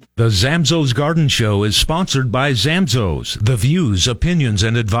The Zamzows Garden Show is sponsored by Zamzows. The views, opinions,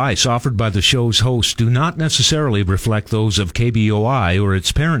 and advice offered by the show's hosts do not necessarily reflect those of KBOI or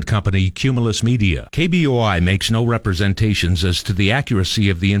its parent company, Cumulus Media. KBOI makes no representations as to the accuracy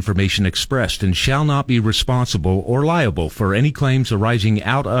of the information expressed and shall not be responsible or liable for any claims arising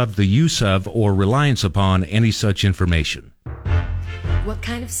out of the use of or reliance upon any such information. What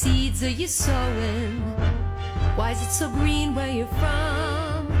kind of seeds are you sowing? Why is it so green where you're from?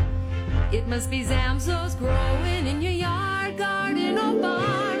 It must be Zamzows growing in your yard, garden, or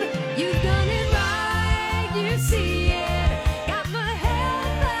barn. You've done it right, you see it. Got the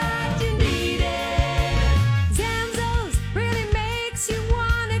help that you needed. Zamzows really makes you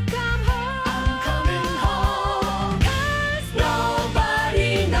want to come home. I'm coming home, 'cause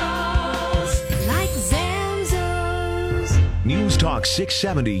nobody knows like Zamzows. News Talk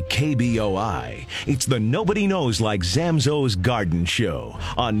 670 KBOI. It's the Nobody Knows Like Zamzows Garden Show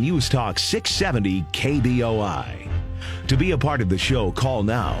on News Talk 670 KBOI. To be a part of the show, call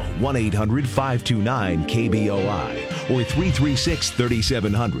now 1-800-529-KBOI or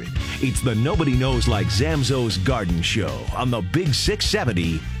 336-3700. It's the Nobody Knows Like Zamzows Garden Show on the Big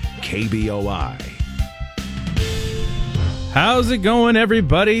 670 KBOI. How's it going,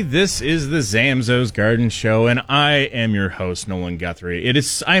 everybody? This is the Zamzows Garden Show, and I am your host, Nolan Guthrie.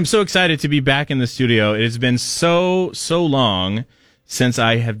 I am so excited to be back in the studio. It has been so long since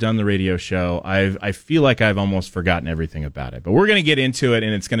I have done the radio show. I feel like I've almost forgotten everything about it, but we're going to get into it,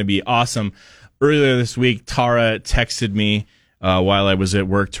 and it's going to be awesome. Earlier this week, Tara texted me while I was at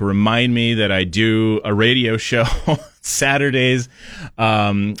work to remind me that I do a radio show Saturdays.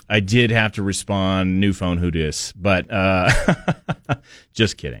 I did have to respond, new phone, who dis? But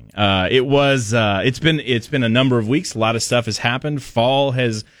just kidding. It's been a number of weeks. A lot of stuff has happened. Fall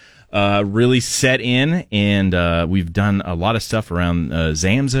has really set in, and we've done a lot of stuff around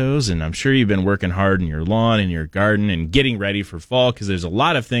Zamzows, and I'm sure you've been working hard in your lawn and your garden and getting ready for fall, because there's a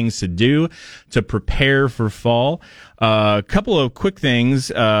lot of things to do to prepare for fall. A couple of quick things,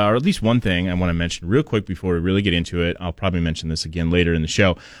 or at least one thing I want to mention real quick before we really get into it. I'll probably mention this again later in the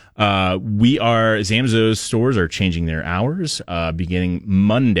show. Zamzows stores are changing their hours beginning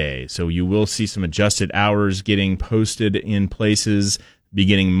Monday, so you will see some adjusted hours getting posted in places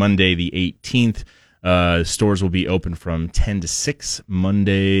beginning Monday the 18th. Stores will be open from 10 to 6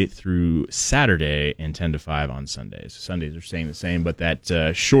 Monday through Saturday and 10 to 5 on Sundays. Sundays are staying the same, but that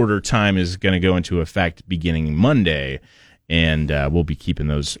shorter time is going to go into effect beginning Monday, and we'll be keeping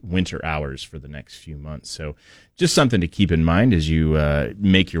those winter hours for the next few months. So just something to keep in mind as you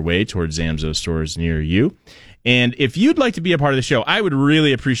make your way towards Zamzows stores near you. And if you'd like to be a part of the show, I would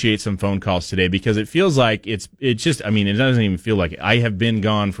really appreciate some phone calls today, because it feels like it doesn't even feel like it. I have been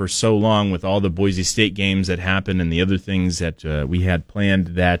gone for so long with all the Boise State games that happened and the other things that we had planned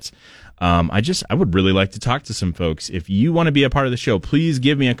that I would really like to talk to some folks. If you want to be a part of the show, please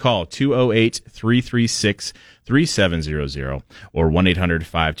give me a call, 208-336-3700 or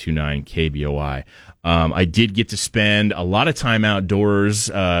 1-800-529-KBOI. I did get to spend a lot of time outdoors,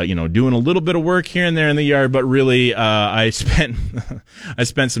 doing a little bit of work here and there in the yard, but really, I spent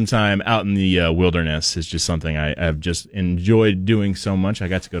some time out in the wilderness. It's just something I've just enjoyed doing so much. I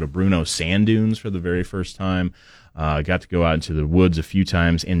got to go to Bruno Sand Dunes for the very first time. I got to go out into the woods a few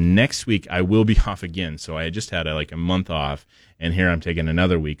times, and next week I will be off again. So I just had a month off, and here I'm taking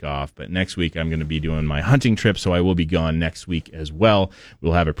another week off. But next week I'm going to be doing my hunting trip, so I will be gone next week as well.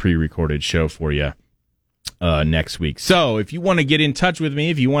 We'll have a pre-recorded show for you next week. So if you want to get in touch with me,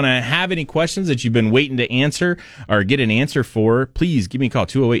 if you want to have any questions that you've been waiting to answer or get an answer for, please give me a call,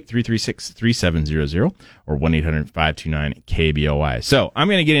 208-336-3700 or 1-800-529-KBOI. So I'm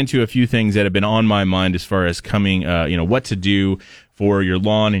going to get into a few things that have been on my mind as far as coming, what to do for your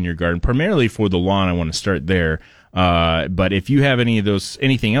lawn and your garden. Primarily for the lawn, I want to start there. But if you have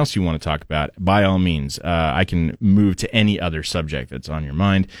anything else you want to talk about, by all means, I can move to any other subject that's on your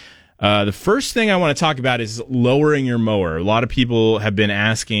mind. The first thing I want to talk about is lowering your mower. A lot of people have been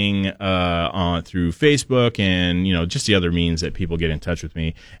asking through Facebook and just the other means that people get in touch with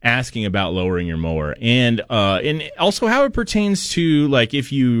me, asking about lowering your mower, and also how it pertains to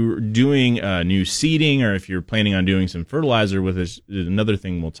if you're doing new seeding or if you're planning on doing some fertilizer with this. Another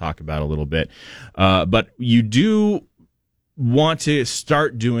thing we'll talk about a little bit, but you do want to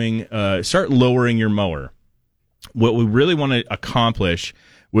start lowering your mower. What we really want to accomplish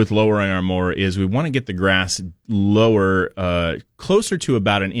with lowering our mower is we want to get the grass lower, closer to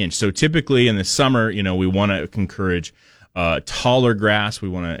about an inch. So typically in the summer, we want to encourage taller grass. We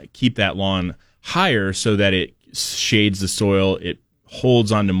want to keep that lawn higher so that it shades the soil, it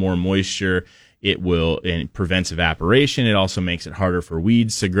holds onto more moisture, It prevents evaporation. It also makes it harder for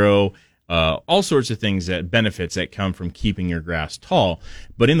weeds to grow. All sorts of things benefits that come from keeping your grass tall.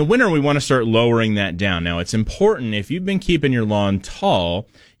 But in the winter, we want to start lowering that down. Now, it's important if you've been keeping your lawn tall,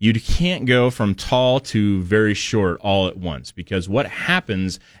 you can't go from tall to very short all at once, because what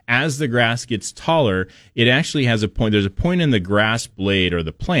happens as the grass gets taller, it actually has a point. There's a point in the grass blade or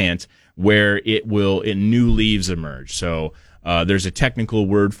the plant where new leaves emerge. So there's a technical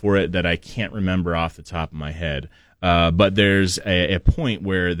word for it that I can't remember off the top of my head. But there's a point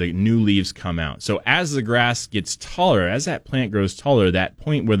where the new leaves come out. So as the grass gets taller, as that plant grows taller, that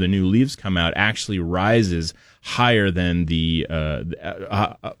point where the new leaves come out actually rises higher than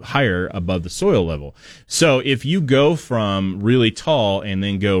higher above the soil level. So if you go from really tall and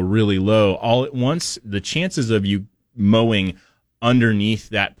then go really low all at once, the chances of you mowing underneath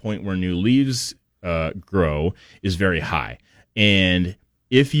that point where new leaves grow is very high. And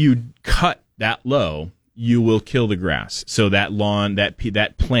if you cut that low, you will kill the grass. So that lawn, that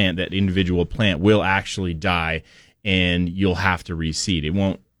plant, that individual plant will actually die, and you'll have to reseed. It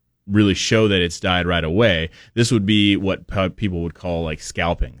won't really show that it's died right away. This would be what people would call like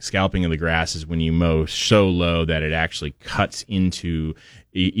scalping. Scalping of the grass is when you mow so low that it actually cuts into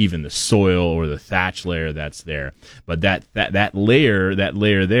even the soil or the thatch layer that's there. But that layer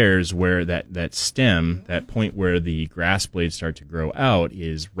there is where that stem, that point where the grass blades start to grow out,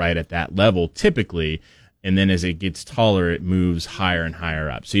 is right at that level typically. And then as it gets taller, it moves higher and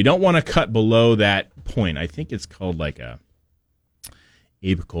higher up. So you don't want to cut below that point. I think it's called like a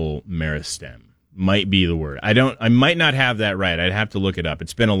apical meristem. Might be the word. I might not have that right. I'd have to look it up.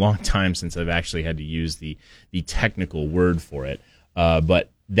 It's been a long time since I've actually had to use the technical word for it. But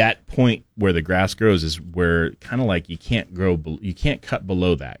that point where the grass grows is where kind of like you can't cut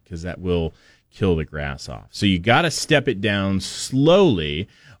below that, because that will kill the grass off. So you got to step it down slowly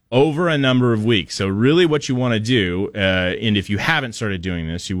over a number of weeks. So really what you want to do, and if you haven't started doing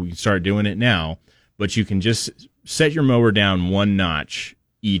this, you can start doing it now, but you can just set your mower down one notch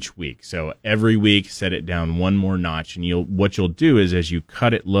each week. So every week, set it down one more notch, and what you'll do is as you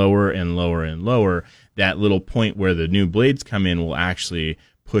cut it lower and lower and lower, that little point where the new blades come in will actually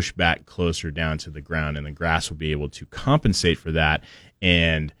push back closer down to the ground, and the grass will be able to compensate for that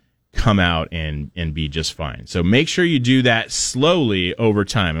and come out and be just fine. So make sure you do that slowly over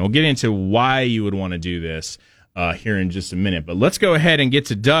time. And we'll get into why you would want to do this here in just a minute. But let's go ahead and get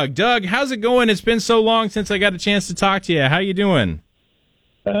to Doug. Doug, how's it going? It's been so long since I got a chance to talk to you. How you doing?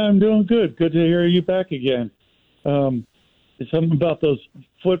 I'm doing good. Good to hear you back again. It's something about those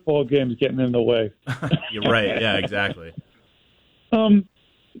football games getting in the way. You're right. Yeah, exactly.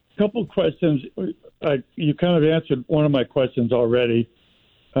 Couple questions. You kind of answered one of my questions already.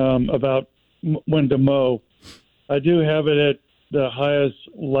 About when to mow. I do have it at the highest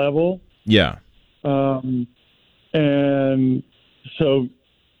level. Yeah. And so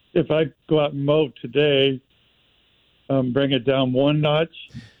if I go out and mow today, bring it down one notch.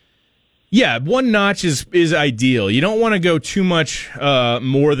 Yeah, one notch is ideal. You don't want to go too much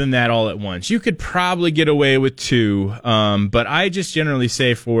more than that all at once. You could probably get away with two, but I just generally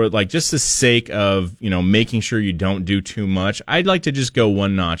say for like just the sake of making sure you don't do too much, I'd like to just go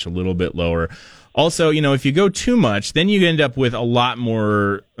one notch a little bit lower. Also, if you go too much, then you end up with a lot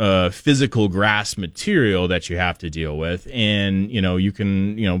more physical grass material that you have to deal with, and you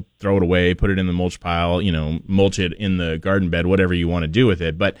can throw it away, put it in the mulch pile, mulch it in the garden bed, whatever you want to do with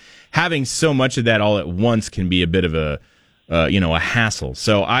it. But having so much of that all at once can be a bit of a hassle.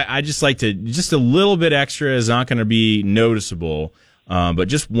 So I just like to just a little bit extra is not going to be noticeable. But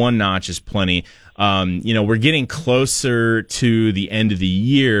just one notch is plenty. We're getting closer to the end of the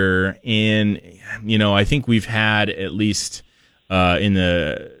year, and I think we've had at least in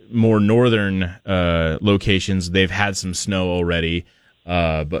the more northern locations, they've had some snow already,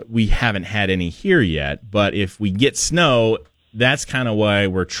 but we haven't had any here yet. But if we get snow, that's kind of why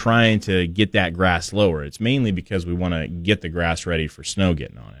we're trying to get that grass lower. It's mainly because we want to get the grass ready for snow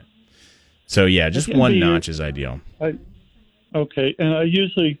getting on it. So yeah, just one notch is ideal. Okay, and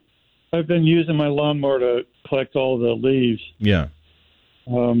I've been using my lawnmower to collect all the leaves. Yeah.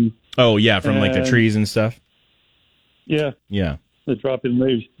 From like the trees and stuff? Yeah. Yeah. The dropping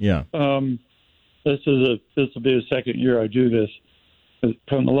leaves. Yeah. This will be the second year I do this.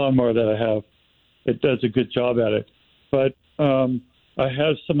 From the lawnmower that I have, it does a good job at it. But I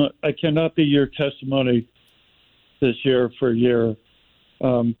have I cannot be your testimony this year for a year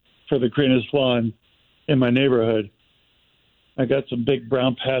for the greenest lawn in my neighborhood. I got some big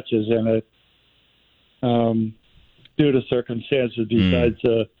brown patches in it due to circumstances besides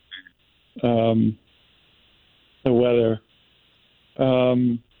the weather.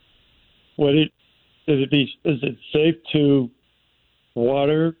 is it safe to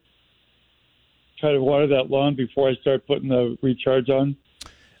try to water that lawn before I start putting the recharge on?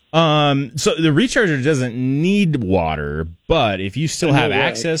 So the recharger doesn't need water, but if you still have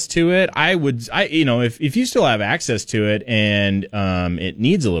access to it, if you still have access to it and it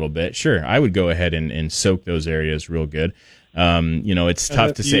needs a little bit, sure, I would go ahead and soak those areas real good. It's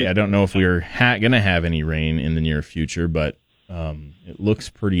tough to say. I don't know if we're going to have any rain in the near future, but it looks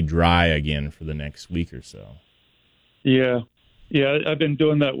pretty dry again for the next week or so. Yeah. I've been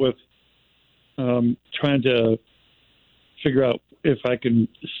doing that with trying to figure out if I can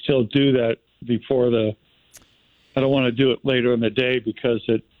still do that before I don't want to do it later in the day because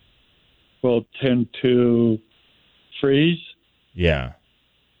it will tend to freeze. Yeah.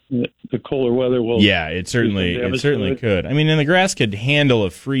 The colder weather will. Yeah, it certainly could. I mean, and the grass could handle a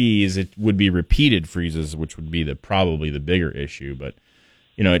freeze. It would be repeated freezes, which would be probably the bigger issue. But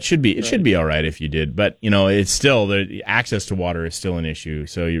it should be all right if you did. But it's still the access to water is still an issue.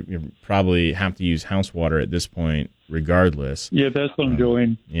 So you probably have to use house water at this point, regardless. Yeah, that's what I'm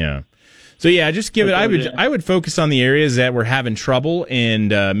doing. Yeah. So yeah, just give it. I would focus on the areas that we're having trouble and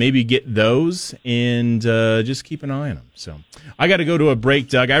maybe get those and just keep an eye on them. So I got to go to a break,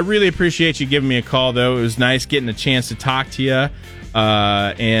 Doug. I really appreciate you giving me a call, though. It was nice getting a chance to talk to you,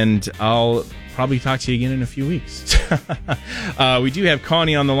 and I'll probably talk to you again in a few weeks. We do have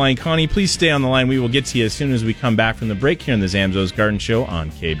Connie on the line. Connie, please stay on the line. We will get to you as soon as we come back from the break here in the Zamzows Garden Show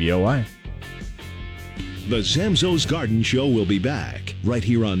on KBOI. The Zamzows Garden Show will be back right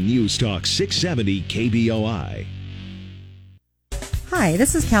here on News Talk 670 KBOI. Hi,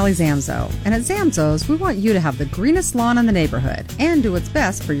 this is Callie Zamzo, and at Zamzows, we want you to have the greenest lawn in the neighborhood and do what's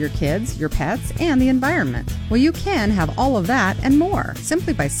best for your kids, your pets, and the environment. Well, you can have all of that and more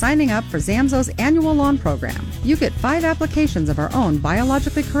simply by signing up for Zamzows' annual lawn program. You get 5 applications of our own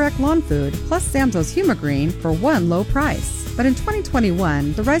biologically correct lawn food plus Zamzows Humigreen for one low price. But in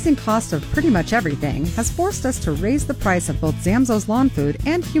 2021, the rising cost of pretty much everything has forced us to raise the price of both Zamzows lawn food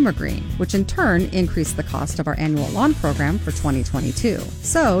and Humigreen, which in turn increased the cost of our annual lawn program for 2022.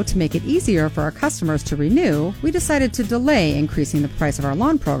 So, to make it easier for our customers to renew, we decided to delay increasing the price of our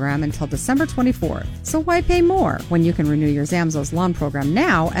lawn program until December 24th. So why pay more when you can renew your Zamzows lawn program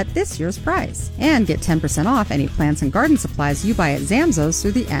now at this year's price? And get 10% off any plants and garden supplies you buy at Zamzows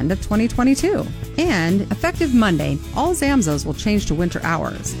through the end of 2022. And, effective Monday, all Zamzows will change to winter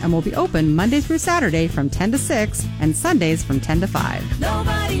hours and will be open Monday through Saturday from 10 to 6 and Sundays from 10 to 5.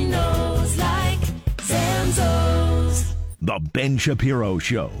 Nobody knows like Zamzows. The Ben Shapiro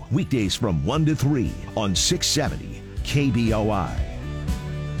Show, weekdays from 1 to 3 on 670 KBOI.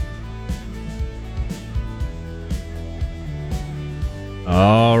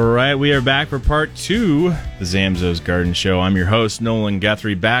 All right, we are back for part 2, the Zamzows Garden Show. I'm your host, Nolan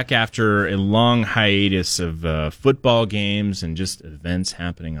Guthrie, back after a long hiatus of football games and just events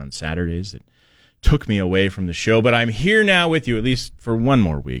happening on Saturdays that took me away from the show. But I'm here now with you, at least for one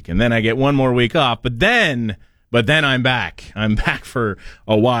more week, and then I get one more week off. But then I'm back. I'm back for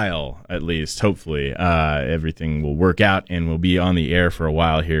a while, at least. Hopefully, everything will work out and we'll be on the air for a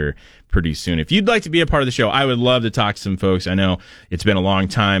while here pretty soon. If you'd like to be a part of the show, I would love to talk to some folks. I know it's been a long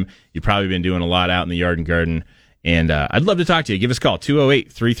time. You've probably been doing a lot out in the yard and garden, and I'd love to talk to you. Give us a call,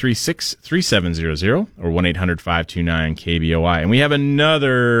 208-336-3700 or 1-800-529-KBOI. And we have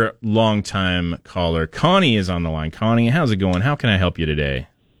another long-time caller. Connie is on the line. Connie, how's it going? How can I help you today?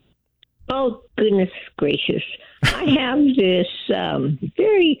 Oh, goodness gracious. I have this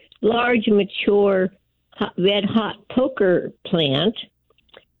very large, mature red hot poker plant,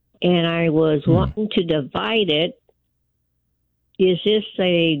 and I was wanting to divide it. Is this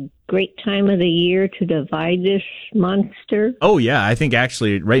a great time of the year to divide this monster? Oh, yeah. I think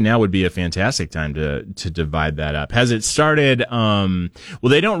actually right now would be a fantastic time to divide that up. Has it started? Well,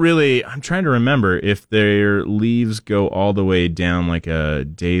 they don't really, I'm trying to remember if their leaves go all the way down like a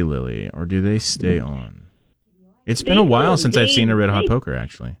daylily, or do they stay on? It's been a while since I've seen a red hot poker,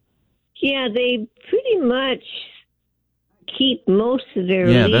 actually. Yeah, they pretty much keep most of their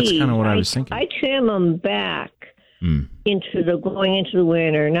leaves. Yeah, that's kind of what I was thinking. I trim them back going into the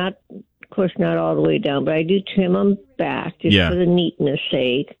winter. Not, of course, not all the way down, but I do trim them back just for the neatness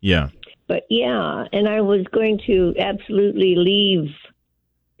sake. Yeah. But yeah, and I was going to absolutely leave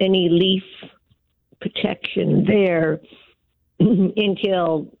any leaf protection there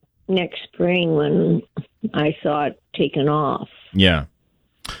until next spring when I saw it taken off. Yeah.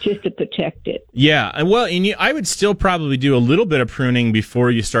 just to protect it. Yeah, well, and I would still probably do a little bit of pruning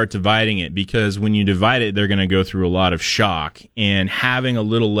before you start dividing it, because when you divide it, they're going to go through a lot of shock, and having a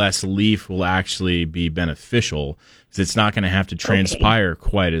little less leaf will actually be beneficial because it's not going to have to transpire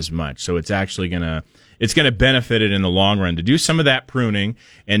quite as much. So it's actually going to benefit it in the long run to do some of that pruning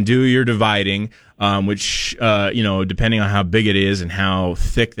and do your dividing, which depending on how big it is and how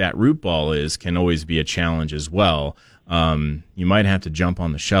thick that root ball is, can always be a challenge as well. You might have to jump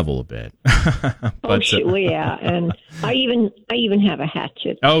on the shovel a bit. Yeah, and I even have a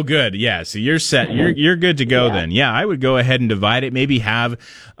hatchet. Oh, good. Yeah, so you're set. You're good to go then. Yeah, I would go ahead and divide it. Maybe have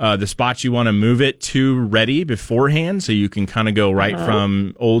the spots you want to move it to ready beforehand, so you can kind of go right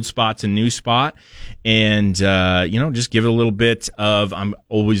from old spot to new spot, and just give it a little bit of. I'm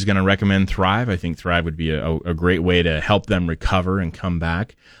always going to recommend Thrive. I think Thrive would be a great way to help them recover and come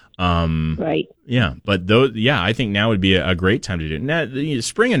back. Right. Yeah, but I think now would be a great time to do it. Now,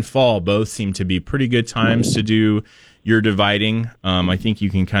 spring and fall both seem to be pretty good times to do your dividing. I think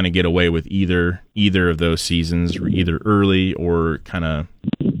you can kind of get away with either of those seasons, either early or kind of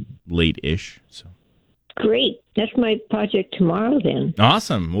late-ish. So. Great. That's my project tomorrow then.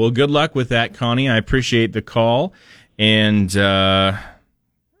 Awesome. Well, good luck with that, Connie. I appreciate the call, and I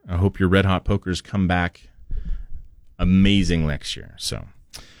hope your Red Hot Pokers come back amazing next year. So.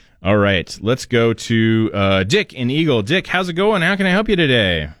 All right, let's go to Dick in Eagle. Dick, how's it going? How can I help you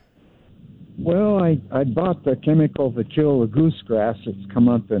today? Well, I bought the chemical to kill the goosegrass that's come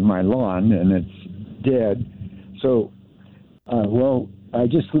up in my lawn, and it's dead. So, I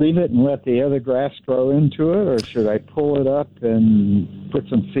just leave it and let the other grass grow into it, or should I pull it up and put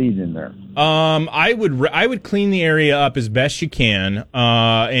some seed in there? I would clean the area up as best you can,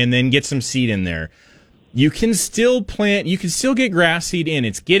 and then get some seed in there. You can still plant. You can still get grass seed in.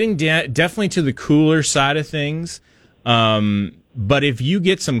 It's getting definitely to the cooler side of things. But if you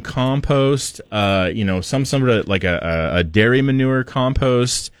get some compost, some sort of like a dairy manure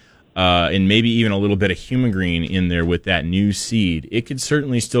compost, and maybe even a little bit of human green in there with that new seed, it could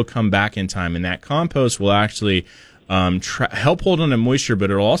certainly still come back in time. And that compost will actually help hold on to moisture, but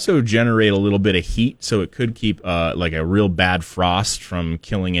it'll also generate a little bit of heat, so it could keep like a real bad frost from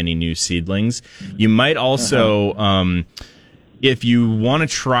killing any new seedlings. You might also, if you want to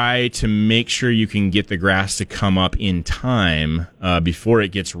try to make sure you can get the grass to come up in time before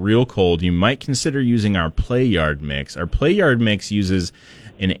it gets real cold, you might consider using our Play Yard mix. Our Play Yard mix uses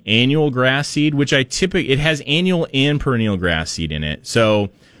an annual grass seed, which it has annual and perennial grass seed in it. So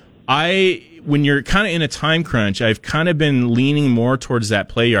when you're kind of in a time crunch, I've kind of been leaning more towards that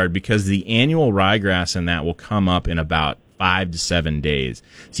Play Yard, because the annual ryegrass in that will come up in about 5 to 7 days.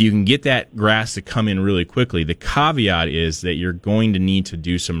 So you can get that grass to come in really quickly. The caveat is that you're going to need to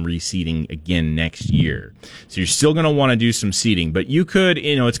do some reseeding again next year. So you're still going to want to do some seeding, but you could,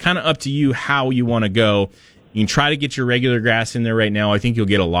 it's kind of up to you how you want to go. You can try to get your regular grass in there right now. I think you'll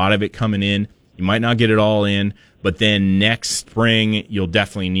get a lot of it coming in. You might not get it all in, but then next spring, you'll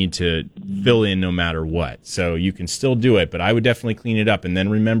definitely need to fill in no matter what. So you can still do it, but I would definitely clean it up. And then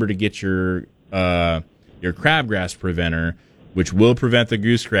remember to get your crabgrass preventer, which will prevent the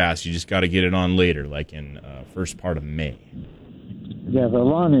goosegrass. You just got to get it on later, like in first part of May. Yeah, the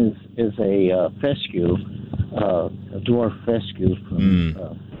lawn is a fescue, a dwarf fescue from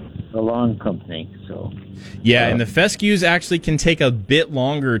the lawn company. So yeah, and the fescues actually can take a bit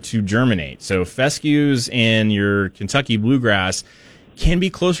longer to germinate. So fescues and your Kentucky bluegrass can be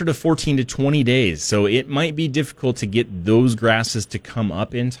closer to 14 to 20 days. So it might be difficult to get those grasses to come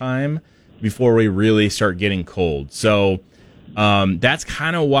up in time before we really start getting cold. So that's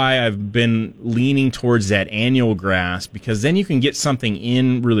kind of why I've been leaning towards that annual grass, because then you can get something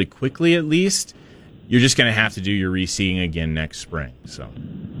in really quickly at least. You're just going to have to do your reseeding again next spring. So.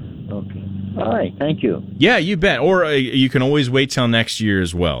 Okay. All right. Thank you. Yeah, you bet. Or you can always wait till next year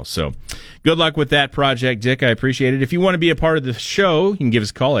as well. So good luck with that project, Dick. I appreciate it. If you want to be a part of the show, you can give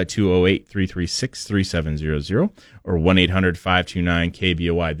us a call at 208-336-3700 or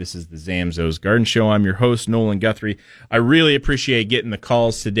 1-800-529-KBOI. This is the Zamzows Garden Show. I'm your host, Nolan Guthrie. I really appreciate getting the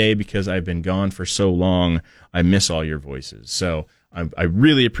calls today because I've been gone for so long. I miss all your voices. So I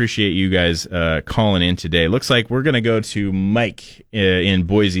really appreciate you guys calling in today. Looks like we're going to go to Mike in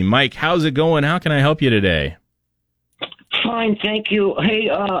Boise. Mike, how's it going? How can I help you today? Fine, thank you. Hey,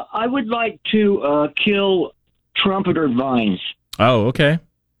 I would like to kill trumpeter vines. Oh, okay.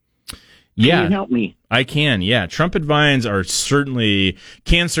 Yeah. Can you help me? I can, yeah. Trumpet vines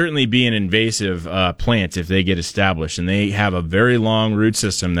can certainly be an invasive plant if they get established, and they have a very long root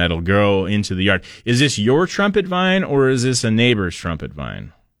system that'll grow into the yard. Is this your trumpet vine, or is this a neighbor's trumpet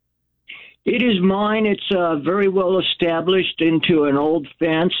vine? It is mine. It's very well established into an old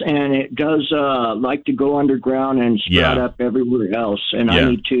fence, and it does like to go underground and sprout up everywhere else. And I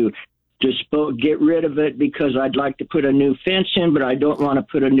need to get rid of it because I'd like to put a new fence in, but I don't want to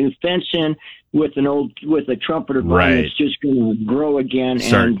put a new fence in with a trumpeter vine that's just going to grow again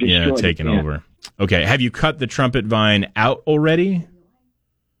and destroy taking over. Okay. Have you cut the trumpet vine out already?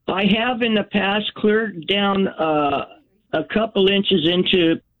 I have in the past cleared down a couple inches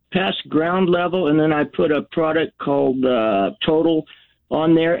into past ground level, and then I put a product called Total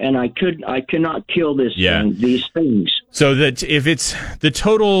on there, and I cannot kill these things. So that if it's the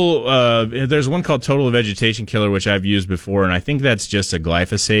Total, there's one called Total Vegetation Killer, which I've used before, and I think that's just a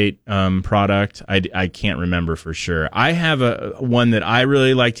glyphosate product. I can't remember for sure. I have one that I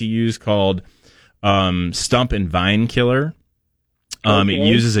really like to use called Stump and Vine Killer. It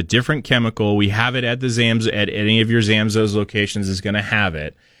uses a different chemical. We have it at at any of your Zamzows locations is going to have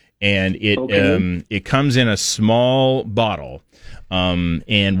it. And it comes in a small bottle.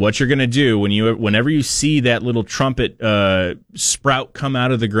 And what you're going to do whenever you see that little trumpet sprout come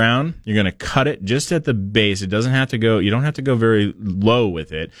out of the ground, you're going to cut it just at the base. It doesn't have to go. You don't have to go very low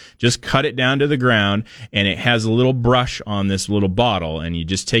with it. Just cut it down to the ground, and it has a little brush on this little bottle. And you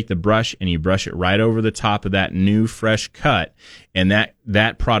just take the brush and you brush it right over the top of that new fresh cut, and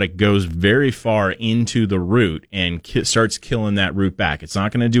that product goes very far into the root and starts killing that root back. It's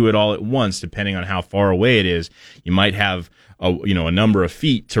not going to do it all at once, depending on how far away it is. You might have a number of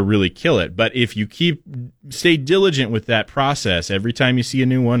feet to really kill it. But if you stay diligent with that process, every time you see a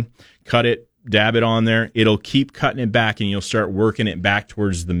new one, cut it, dab it on there, it'll keep cutting it back, and you'll start working it back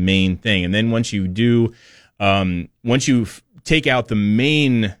towards the main thing. And then once you take out the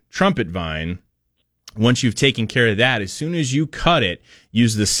main trumpet vine, once you've taken care of that, as soon as you cut it,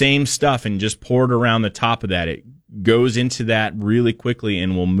 use the same stuff and just pour it around the top of that. It goes into that really quickly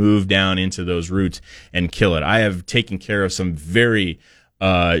and will move down into those roots and kill it. I have taken care of some very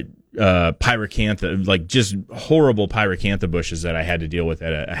pyracantha, like just horrible pyracantha bushes that I had to deal with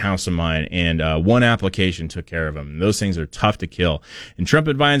at a house of mine, and one application took care of them. And those things are tough to kill. And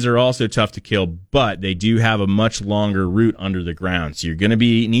trumpet vines are also tough to kill, but they do have a much longer root under the ground, so you're going to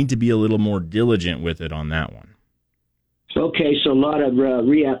need to be a little more diligent with it on that one. Okay, so a lot of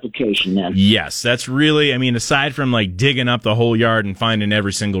reapplication then. Yes, that's really, aside from like digging up the whole yard and finding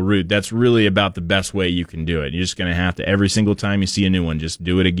every single root, that's really about the best way you can do it. You're just going to have to, every single time you see a new one, just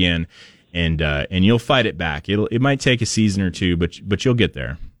do it again, and you'll fight it back. It might take a season or two, but you'll get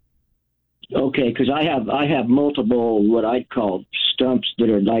there. Okay, because I have multiple what I'd call stumps that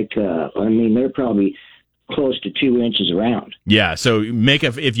are like, they're probably close to 2 inches around. Yeah, so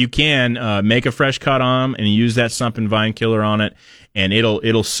if you can, make a fresh cut on them and use that Stump and Vine Killer on it, and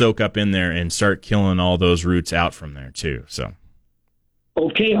it'll soak up in there and start killing all those roots out from there too. So.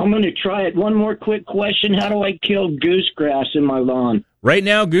 Okay, I'm going to try it. One more quick question. How do I kill goosegrass in my lawn? Right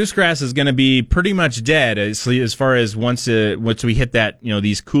now, goosegrass is going to be pretty much dead as far as once we hit that,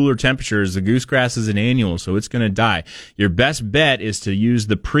 these cooler temperatures, the goosegrass is an annual, so it's going to die. Your best bet is to use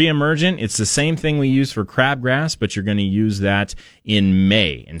the pre-emergent. It's the same thing we use for crabgrass, but you're going to use that in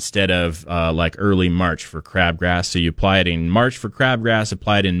May instead of like early March for crabgrass. So you apply it in March for crabgrass,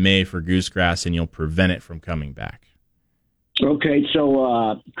 apply it in May for goosegrass, and you'll prevent it from coming back. Okay,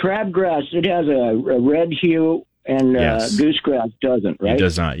 so crabgrass, it has a red hue, and yes. Goosegrass doesn't, right? It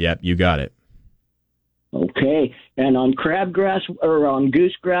does not. Yep, you got it. Okay, and on crabgrass or on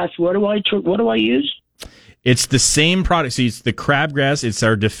goosegrass, what do I use? It's the same product. See, it's the crabgrass. It's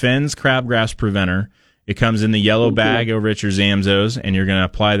our Defense Crabgrass Preventer. It comes in the yellow bag over at your Zamzows, and you're going to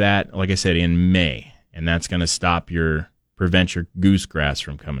apply that, like I said, in May, and that's going to prevent your goosegrass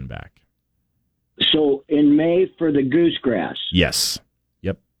from coming back. So in May for the goosegrass? Yes.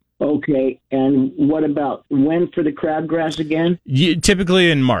 Yep. Okay, and what about when for the crabgrass again?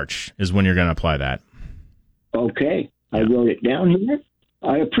 Typically in March is when you're going to apply that. Okay, yeah. I wrote it down here.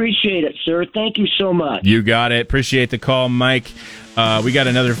 I appreciate it, sir. Thank you so much. You got it. Appreciate the call, Mike. We got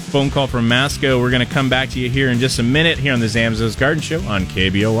another phone call from Masco. We're going to come back to you here in just a minute here on the Zamzows Garden Show on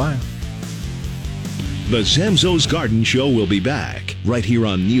KBOI. The Zamzows Garden Show will be back right here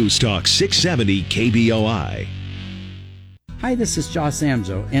on News Talk 670 KBOI. Hi, this is Josh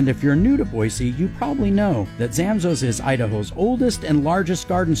Zamzo, and if you're new to Boise, you probably know that Zamzows is Idaho's oldest and largest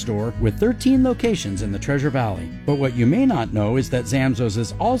garden store with 13 locations in the Treasure Valley. But what you may not know is that Zamzows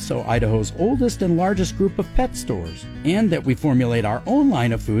is also Idaho's oldest and largest group of pet stores, and that we formulate our own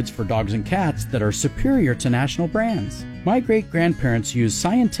line of foods for dogs and cats that are superior to national brands. My great-grandparents used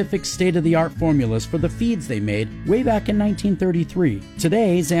scientific state-of-the-art formulas for the feeds they made way back in 1933.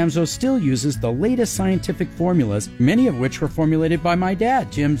 Today, Zamzo still uses the latest scientific formulas, many of which were formulated by my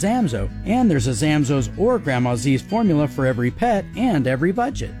dad, Jim Zamzo. And there's a Zamzo's or Grandma Z's formula for every pet and every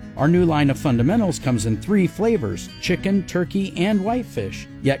budget. Our new line of fundamentals comes in 3 flavors, chicken, turkey, and whitefish,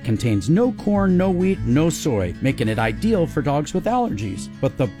 yet contains no corn, no wheat, no soy, making it ideal for dogs with allergies.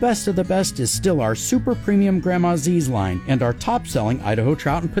 But the best of the best is still our super premium Grandma Z's line and our top-selling Idaho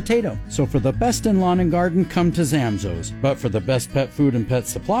trout and potato. So for the best in lawn and garden, come to Zamzo's. But for the best pet food and pet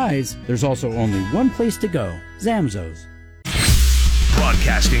supplies, there's also only one place to go, Zamzo's.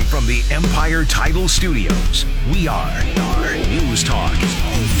 Broadcasting from the Empire Title Studios, we are News Talk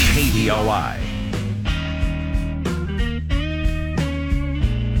KBOI.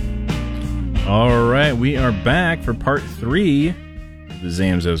 All right, we are back for part 3 of the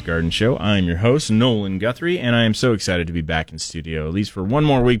Zamzo's Garden Show. I'm your host, Nolan Guthrie, and I am so excited to be back in studio, at least for one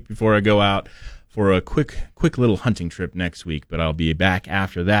more week before I go out for a quick little hunting trip next week, but I'll be back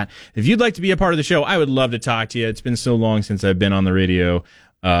after that. If you'd like to be a part of the show, I would love to talk to you. It's been so long since I've been on the radio.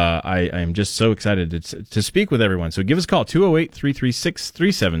 I am just so excited to speak with everyone. So give us a call,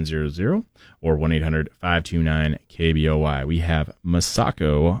 208-336-3700 or 1-800-529-KBOI. We have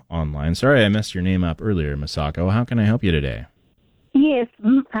Masako online. Sorry I messed your name up earlier, Masako. How can I help you today? Yes,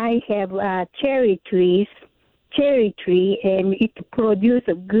 I have cherry tree, and it produced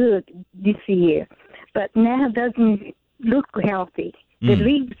good this year, but now doesn't look healthy. The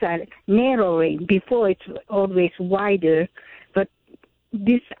leaves are narrowing. Before it's always wider, but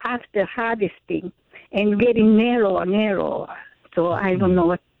this after harvesting and getting narrow. So I don't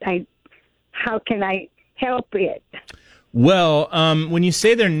know how can I help it? Well, when you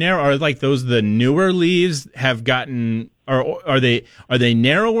say they're narrow, are like those the newer leaves have gotten, or are they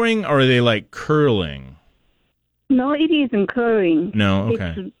narrowing, or are they like curling? No, it isn't curling. No,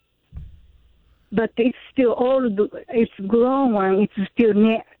 okay. But it's still old. It's grown one. It's still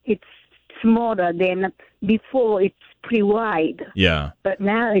it's smaller than before. It's pretty wide. Yeah. But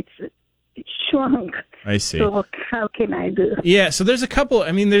now it's shrunk. I see. So how can I do? Yeah. So there's a couple.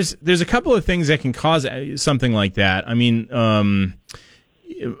 I mean, there's a couple of things that can cause something like that. I mean,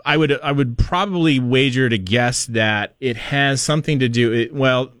 I would probably wager to guess that it has something to do.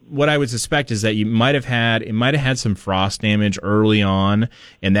 Well, what I would suspect is that it might have had some frost damage early on,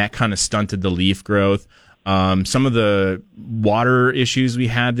 and that kind of stunted the leaf growth. Some of the water issues we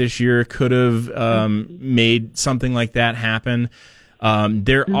had this year could have made something like that happen.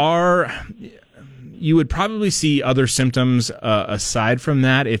 You would probably see other symptoms aside from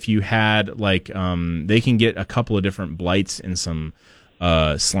that if you had they can get a couple of different blights in some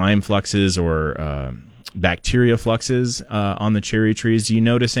slime fluxes or bacteria fluxes on the cherry trees. Do you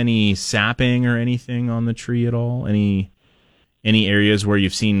notice any sapping or anything on the tree at all? Any areas where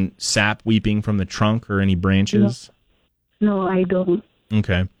you've seen sap weeping from the trunk or any branches? No, I don't.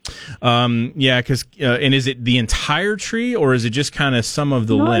 Okay. Yeah, because and is it the entire tree or is it just kind of some of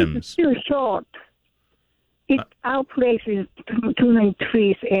the limbs? It's still short. Our place is too many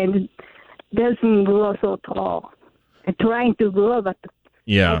trees and doesn't grow so tall. I'm trying to grow, but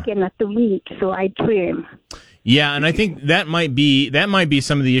I cannot reach, so I trim. Yeah, and I think that might be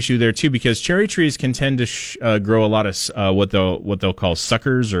some of the issue there too, because cherry trees can tend to grow a lot of what they'll call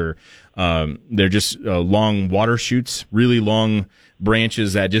suckers, or they're just long water shoots, really long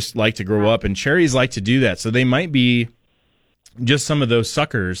branches that just like to grow up, and cherries like to do that. So they might be just some of those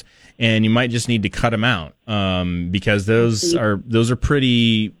suckers, and you might just need to cut them out because those are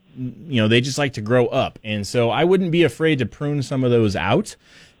pretty. They just like to grow up, and so I wouldn't be afraid to prune some of those out.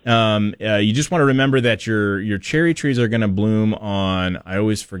 You just want to remember that your cherry trees are going to bloom on, I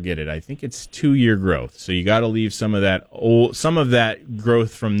always forget it, I think it's 2-year growth. So you got to leave some of that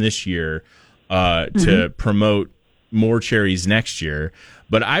growth from this year to promote more cherries next year.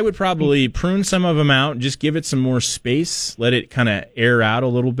 But I would probably prune some of them out, just give it some more space, let it kind of air out a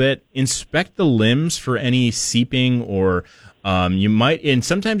little bit, inspect the limbs for any seeping or you might, and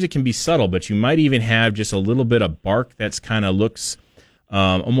sometimes it can be subtle, but you might even have just a little bit of bark that's kind of looks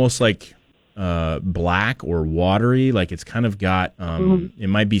almost like black or watery, like it's kind of got, it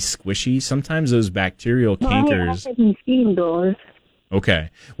might be squishy. Sometimes those bacterial cankers. I haven't seen those. Okay.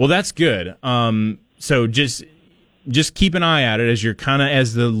 Well, that's good. So just keep an eye at it as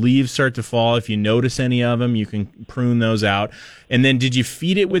the leaves start to fall. If you notice any of them, you can prune those out. And then did you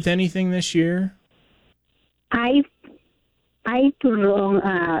feed it with anything this year? I put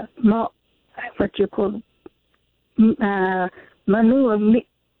on what you call manure,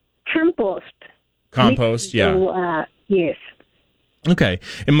 compost. Compost, yeah. Yes. Okay.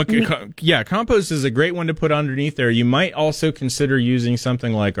 And compost is a great one to put underneath there. You might also consider using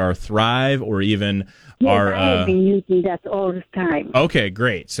something like our Thrive or even our... I've been using that all the time. Okay,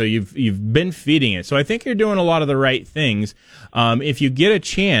 great. So you've been feeding it. So I think you're doing a lot of the right things. If you get a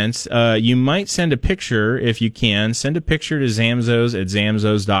chance, you might send a picture, if you can. Send a picture to Zamzows at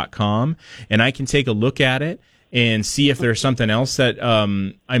zamzows.com, and I can take a look at it and see if there's something else that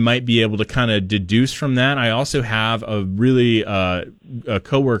I might be able to kind of deduce from that. I also have a really a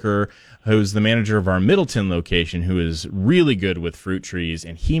coworker who's the manager of our Middleton location who is really good with fruit trees,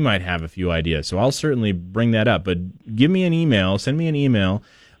 and he might have a few ideas. So I'll certainly bring that up. But give me an email. Send me an email.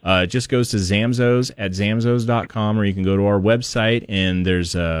 It just goes to Zamzows at zamzows.com, or you can go to our website, and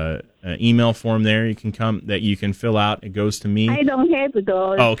there's an email form there you can fill out. It goes to me. I don't have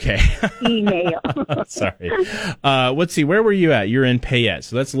those. Okay. Email. Sorry. Let's see. Where were you at? You're in Payette,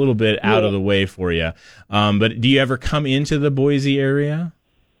 so that's a little bit out of the way for you. But do you ever come into the Boise area?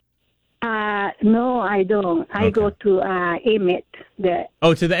 No, I don't. I go to Emmett.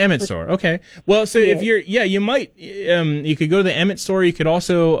 To the Emmett store. Okay. Well, so if you might, you could go to the Emmett store. You could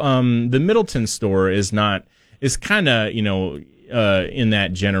also, the Middleton store is kind of, in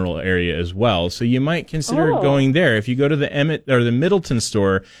that general area as well. So you might consider going there. If you go to the Emmett or the Middleton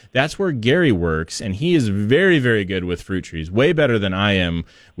store, that's where Gary works, and he is very, very good with fruit trees, way better than I am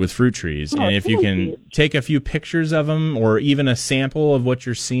with fruit trees. And if you can take a few pictures of them or even a sample of what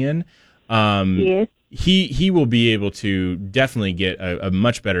you're seeing, he will be able to definitely get a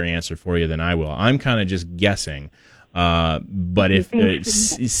much better answer for you than I will. I'm kind of just guessing. But if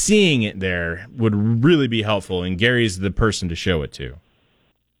seeing it there would really be helpful, and Gary's the person to show it to.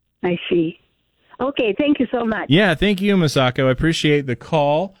 I see. Okay, thank you so much. Yeah, thank you, Masako. I appreciate the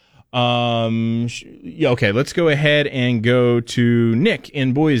call. Okay, let's go ahead and go to Nick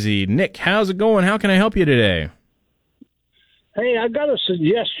in Boise. Nick, how's it going? How can I help you today? Hey, I got a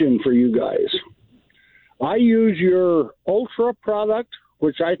suggestion for you guys. I use your Ultra product,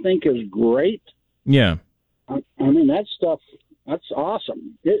 which I think is great. Yeah. I mean, that stuff, that's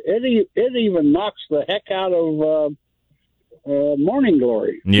awesome. It even knocks the heck out of Morning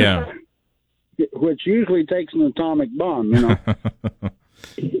Glory. Yeah. Which usually takes an atomic bomb,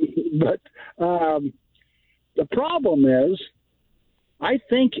 But the problem is, I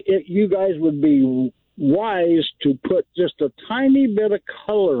think you guys would be wise to put just a tiny bit of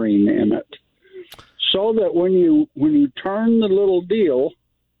coloring in it, so that when you turn the little deal,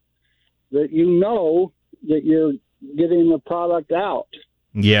 that that you're getting the product out.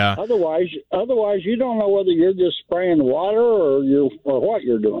 Yeah. Otherwise you don't know whether you're just spraying water or what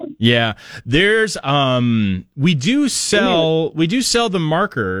you're doing. Yeah. There's we do sell the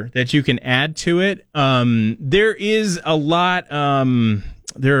marker that you can add to it. There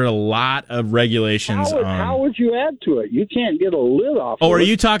are a lot of regulations. How would you add to it? You can't get a lid off. Oh, are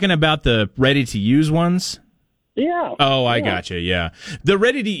you talking about the ready to use ones? Yeah. Oh, I gotcha. Yeah, the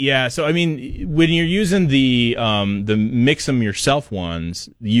ready to. Yeah. So I mean, when you're using the mix them yourself ones,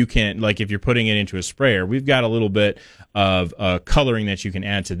 you can, like, if you're putting it into a sprayer, we've got a little bit of coloring that you can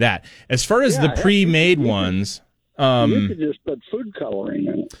add to that. As far as the pre-made ones. You could just put food coloring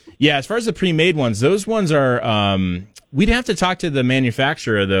in it. Yeah, as far as the pre-made ones, those ones are, we'd have to talk to the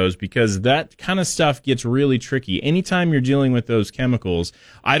manufacturer of those, because that kind of stuff gets really tricky. Anytime you're dealing with those chemicals,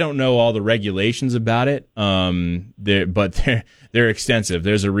 I don't know all the regulations about it, but they're extensive.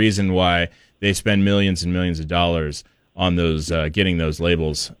 There's a reason why they spend millions and millions of dollars on those, getting those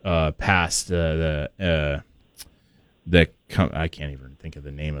labels past I can't even think of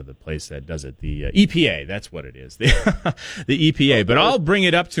the name of the place that does it. The EPA, that's what it is. The EPA. But I'll bring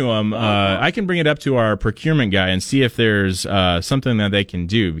it up to them. I can bring it up to our procurement guy and see if there's something that they can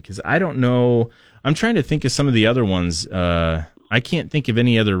do, because I don't know. I'm trying to think of some of the other ones. I can't think of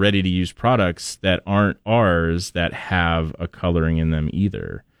any other ready-to-use products that aren't ours that have a coloring in them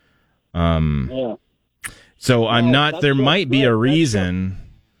either. Yeah. So I'm not. There might be a reason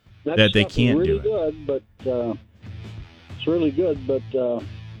that they can't do it. Good, but it's really good, but you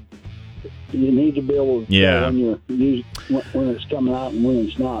need to be able to tell when it's coming out and when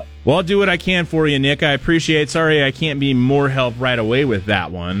it's not. Well, I'll do what I can for you, Nick. I appreciate it. Sorry I can't be more help right away with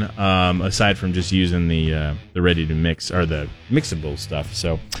that one, aside from just using the ready-to-mix or the mixable stuff.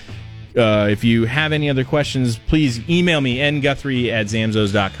 So if you have any other questions, please email me,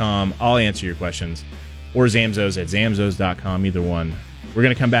 nguthrie@zamzows.com. I'll answer your questions. Or zamzows@zamzows.com, either one. We're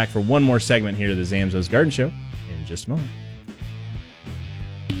going to come back for one more segment here to the Zamzows Garden Show in just a moment.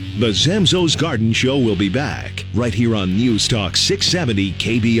 The Zamzows Garden Show will be back right here on News Talk 670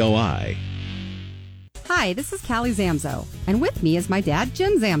 KBOI. Hi, Hi, this is Callie Zamzo, and with me is my dad,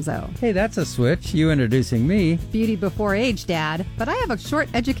 Jim Zamzo. Hey, that's a switch. You introducing me. Beauty before age, Dad, but I have a short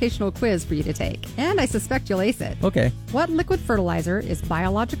educational quiz for you to take, and I suspect you'll ace it. Okay. What liquid fertilizer is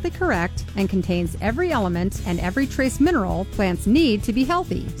biologically correct and contains every element and every trace mineral plants need to be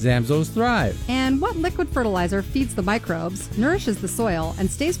healthy? Zamzo's Thrive. And what liquid fertilizer feeds the microbes, nourishes the soil,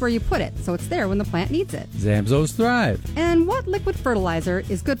 and stays where you put it so it's there when the plant needs it? Zamzo's Thrive. And what liquid fertilizer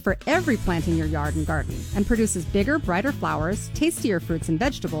is good for every plant in your yard and garden and produces bigger, brighter flowers, tastier fruits and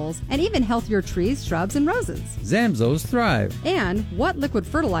vegetables, and even healthier trees, shrubs, and roses? Zamzo's Thrive. And what liquid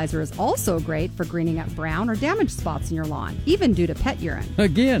fertilizer is also great for greening up brown or damaged spots in your lawn, even due to pet urine?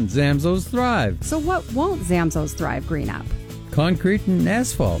 Again, Zamzo's Thrive. So what won't Zamzo's Thrive green up? Concrete and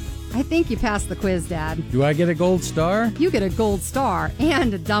asphalt. I think you passed the quiz, Dad. Do I get a gold star? You get a gold star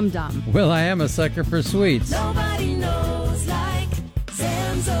and a dum-dum. Well, I am a sucker for sweets. Nobody knows like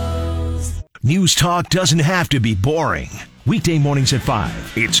Zamzows. News talk doesn't have to be boring. Weekday mornings at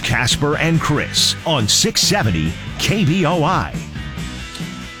 5, it's Casper and Chris on 670 KBOI.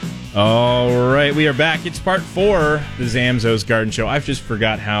 All right, we are back. It's part 4, the Zamzows Garden Show. I've just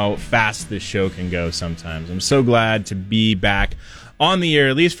forgot how fast this show can go sometimes. I'm so glad to be back on the air,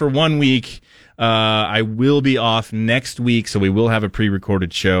 at least for 1 week. I will be off next week, so we will have a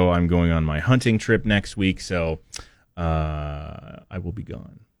pre-recorded show. I'm going on my hunting trip next week, so I will be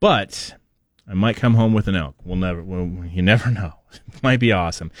gone. But I might come home with an elk. You never know. It might be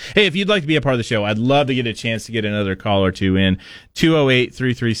awesome. Hey, if you'd like to be a part of the show, I'd love to get a chance to get another call or two in.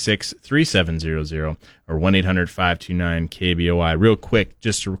 208-336-3700 or 1-800-529-KBOI. Real quick,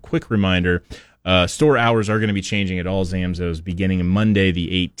 just a quick reminder, store hours are going to be changing at all Zamzows beginning Monday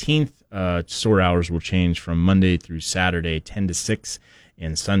the 18th. Store hours will change from Monday through Saturday, 10 to 6,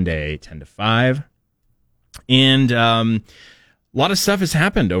 and Sunday, 10 to 5. And a lot of stuff has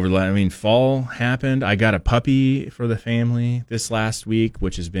happened over the last, fall happened. I got a puppy for the family this last week,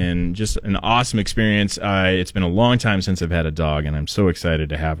 which has been just an awesome experience. It's been a long time since I've had a dog, and I'm so excited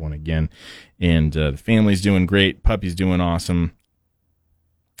to have one again. And the family's doing great. Puppy's doing awesome.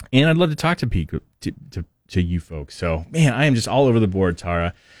 And I'd love to talk to you folks. So, man, I am just all over the board,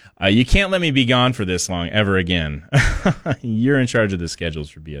 Tara. You can't let me be gone for this long ever again. You're in charge of the schedules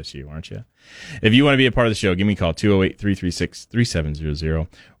for BSU, aren't you? If you want to be a part of the show, give me a call, 208-336-3700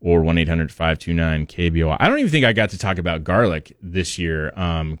 or 1-800-529-KBOI. I don't even think I got to talk about garlic this year.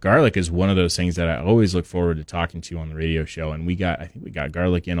 Garlic is one of those things that I always look forward to talking to on the radio show, and I think we got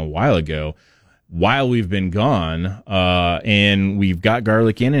garlic in a while ago while we've been gone, and we've got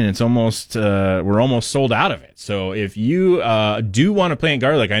garlic in, and it's almost we're almost sold out of it. So if you do want to plant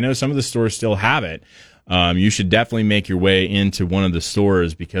garlic, I know some of the stores still have it. You should definitely make your way into one of the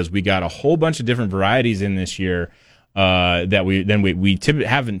stores because we got a whole bunch of different varieties in this year that we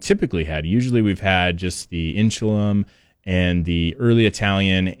haven't typically had. Usually we've had just the Inchulum and the early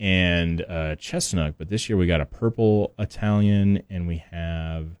Italian and chestnut, but this year we got a purple Italian, and we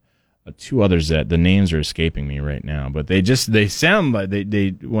have two others that the names are escaping me right now, but they sound like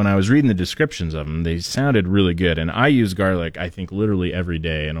they when I was reading the descriptions of them, they sounded really good. And I use garlic, I think, literally every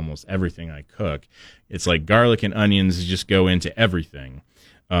day in almost everything I cook. It's like garlic and onions just go into everything.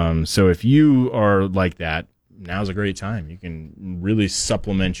 So if you are like that, now's a great time. You can really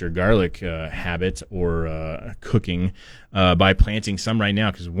supplement your garlic habit or cooking by planting some right now,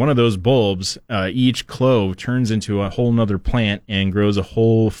 because one of those bulbs, each clove turns into a whole nother plant and grows a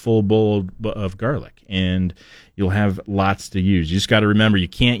whole full bulb of garlic, and you'll have lots to use. You just got to remember, you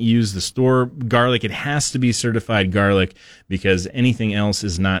can't use the store garlic. It has to be certified garlic, because anything else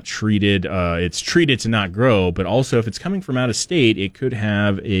is not treated. It's treated to not grow, but also if it's coming from out of state, it could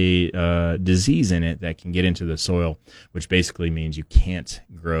have a disease in it that can get into the soil, which basically means you can't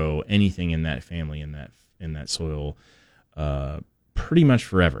grow anything in that family in that soil pretty much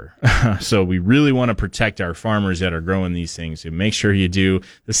forever. So we really want to protect our farmers that are growing these things. So make sure you do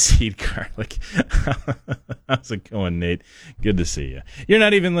the seed garlic. How's it going, Nate? Good to see you. You're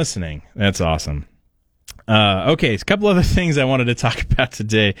not even listening. That's awesome. Okay, a couple other things I wanted to talk about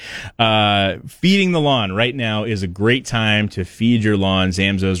today. Feeding the lawn right now is a great time to feed your lawn.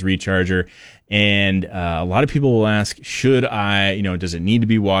 Zamzows Recharger. And a lot of people will ask, should I, does it need to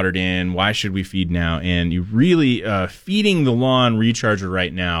be watered in? Why should we feed now? And you really, feeding the lawn Recharger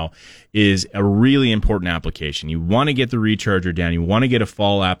right now is a really important application. You want to get the Recharger down. You want to get a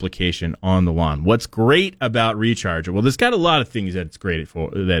fall application on the lawn. What's great about Recharger? Well, there's got a lot of things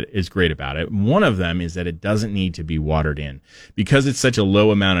that is great about it. One of them is that it doesn't need to be watered in, because it's such a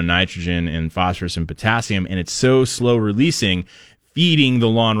low amount of nitrogen and phosphorus and potassium, and it's so slow releasing. Feeding the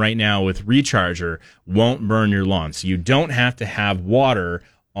lawn right now with Recharger won't burn your lawn. So you don't have to have water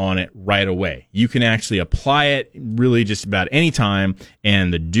on it right away. You can actually apply it really just about any time,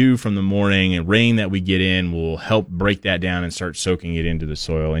 and the dew from the morning and rain that we get in will help break that down and start soaking it into the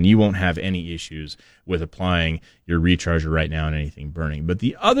soil, and you won't have any issues with applying your recharger right now and anything burning. But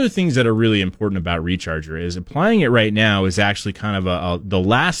the other things that are really important about recharger is applying it right now is actually kind of the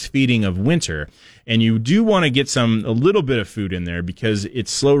last feeding of winter, and you do want to get a little bit of food in there because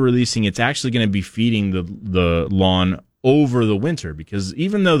it's slow releasing. It's actually going to be feeding the lawn over the winter, because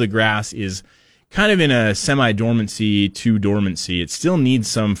even though the grass is kind of in a semi-dormancy to dormancy, it still needs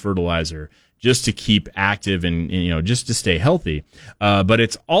some fertilizer just to keep active and just to stay healthy. But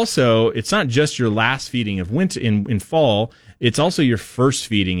it's not just your last feeding of winter in fall, it's also your first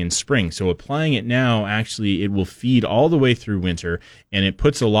feeding in spring. So applying it now, actually, it will feed all the way through winter, and it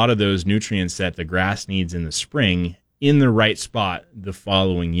puts a lot of those nutrients that the grass needs in the spring in the right spot the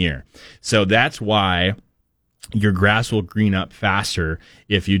following year. So that's why your grass will green up faster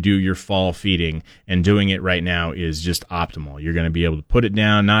if you do your fall feeding, and doing it right now is just optimal. You're going to be able to put it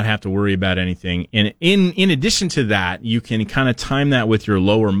down, not have to worry about anything. And in addition to that, you can kind of time that with your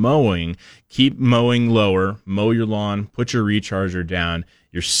lower mowing. Keep mowing lower, mow your lawn, put your recharger down.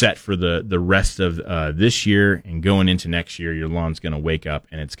 You're set for the rest of this year, and going into next year, your lawn's going to wake up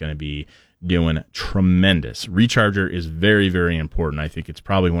and it's going to be doing tremendous. Recharger is very, very important. I think it's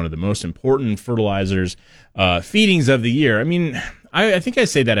probably one of the most important fertilizers, feedings of the year. I mean, I think I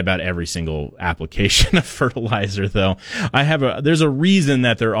say that about every single application of fertilizer, though. There's a reason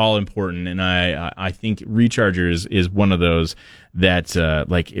that they're all important, and I think Recharger is one of those that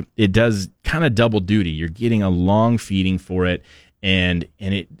it does kind of double duty. You're getting a long feeding for it, and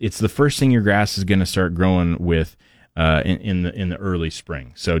it's the first thing your grass is going to start growing with in the early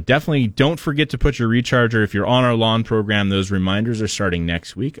spring. So definitely don't forget to put your recharger. If you're on our lawn program, those reminders are starting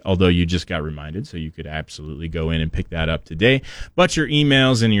next week, although you just got reminded, so you could absolutely go in and pick that up today. But your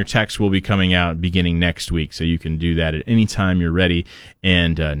emails and your texts will be coming out beginning next week, so you can do that at any time you're ready,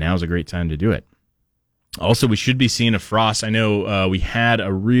 and now's a great time to do it. Also, we should be seeing a frost. I know we had I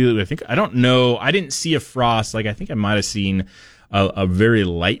didn't see a frost. I think I might have seen a very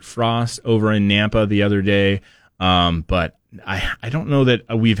light frost over in Nampa the other day. But I don't know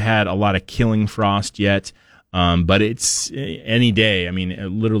that we've had a lot of killing frost yet. But it's any day. I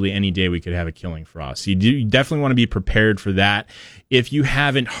mean, literally any day we could have a killing frost. So you definitely want to be prepared for that. If you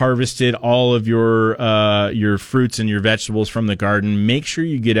haven't harvested all of your fruits and your vegetables from the garden, make sure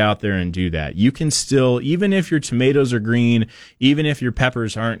you get out there and do that. You can still, even if your tomatoes are green, even if your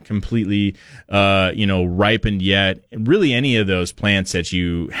peppers aren't completely, ripened yet, really any of those plants that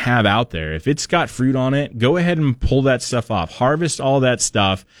you have out there, if it's got fruit on it, go ahead and pull that stuff off. Harvest all that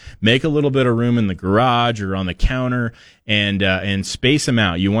stuff. Make a little bit of room in the garage or on the counter, and space them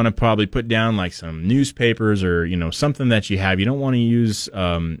out. You want to probably put down like some newspapers or something that you have. You don't want to use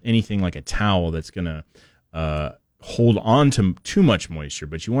anything like a towel that's going to hold on to too much moisture,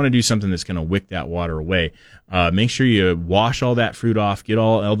 but you want to do something that's going to wick that water away. Make sure you wash all that fruit off, get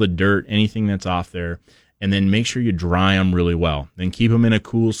all the dirt, anything that's off there, and then make sure you dry them really well. Then keep them in a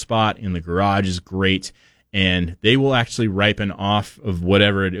cool spot. In the garage is great, and they will actually ripen off of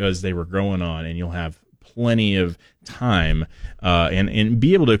whatever it is they were growing on, and you'll have plenty of time and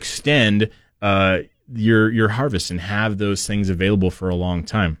be able to extend your harvest and have those things available for a long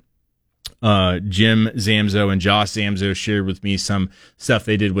time. Jim Zamzo and Josh Zamzo shared with me some stuff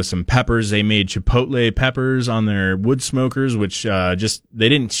they did with some peppers. They made chipotle peppers on their wood smokers, which they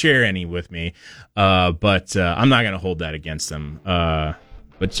didn't share any with me, but I'm not going to hold that against them.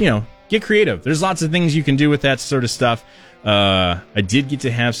 But get creative. There's lots of things you can do with that sort of stuff. I did get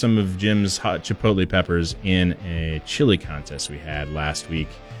to have some of Jim's hot chipotle peppers in a chili contest we had last week,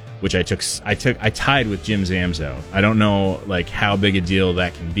 which I tied with Jim Zamzo. I don't know how big a deal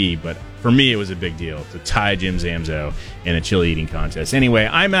that can be, but for me it was a big deal to tie Jim Zamzo in a chili eating contest. Anyway,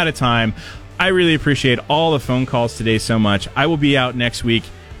 I'm out of time. I really appreciate all the phone calls today so much. I will be out next week,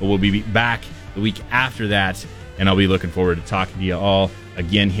 but we'll be back the week after that, and I'll be looking forward to talking to you all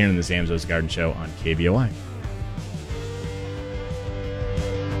again here in the Zamzo's Garden Show on KBOI.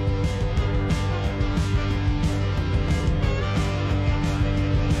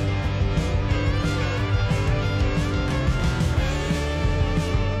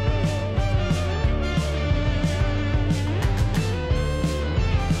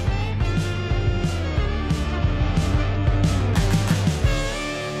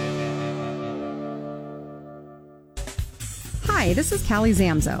 Hi, this is Callie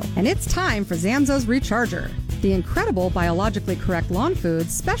Zamzo, and it's time for Zamzo's Recharger, the incredible biologically correct lawn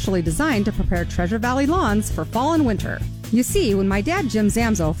food specially designed to prepare Treasure Valley lawns for fall and winter. You see, when my dad Jim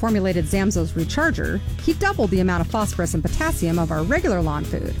Zamzo formulated Zamzo's Recharger, he doubled the amount of phosphorus and potassium of our regular lawn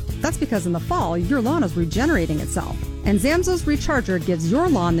food. That's because in the fall, your lawn is regenerating itself. And Zamzo's Recharger gives your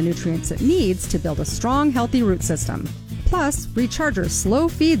lawn the nutrients it needs to build a strong, healthy root system. Plus, Recharger slow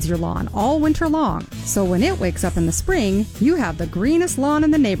feeds your lawn all winter long, so when it wakes up in the spring, you have the greenest lawn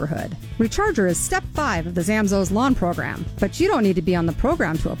in the neighborhood. Recharger is step 5 of the Zamzo's lawn program, but you don't need to be on the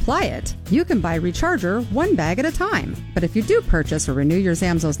program to apply it. You can buy Recharger 1 bag at a time. But if you do purchase or renew your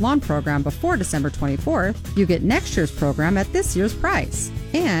Zamzo's lawn program before December 24th, you get next year's program at this year's price.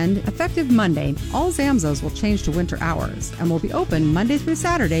 And effective Monday, all Zamzo's will change to winter hours and will be open Monday through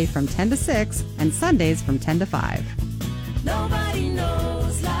Saturday from 10 to 6 and Sundays from 10 to 5.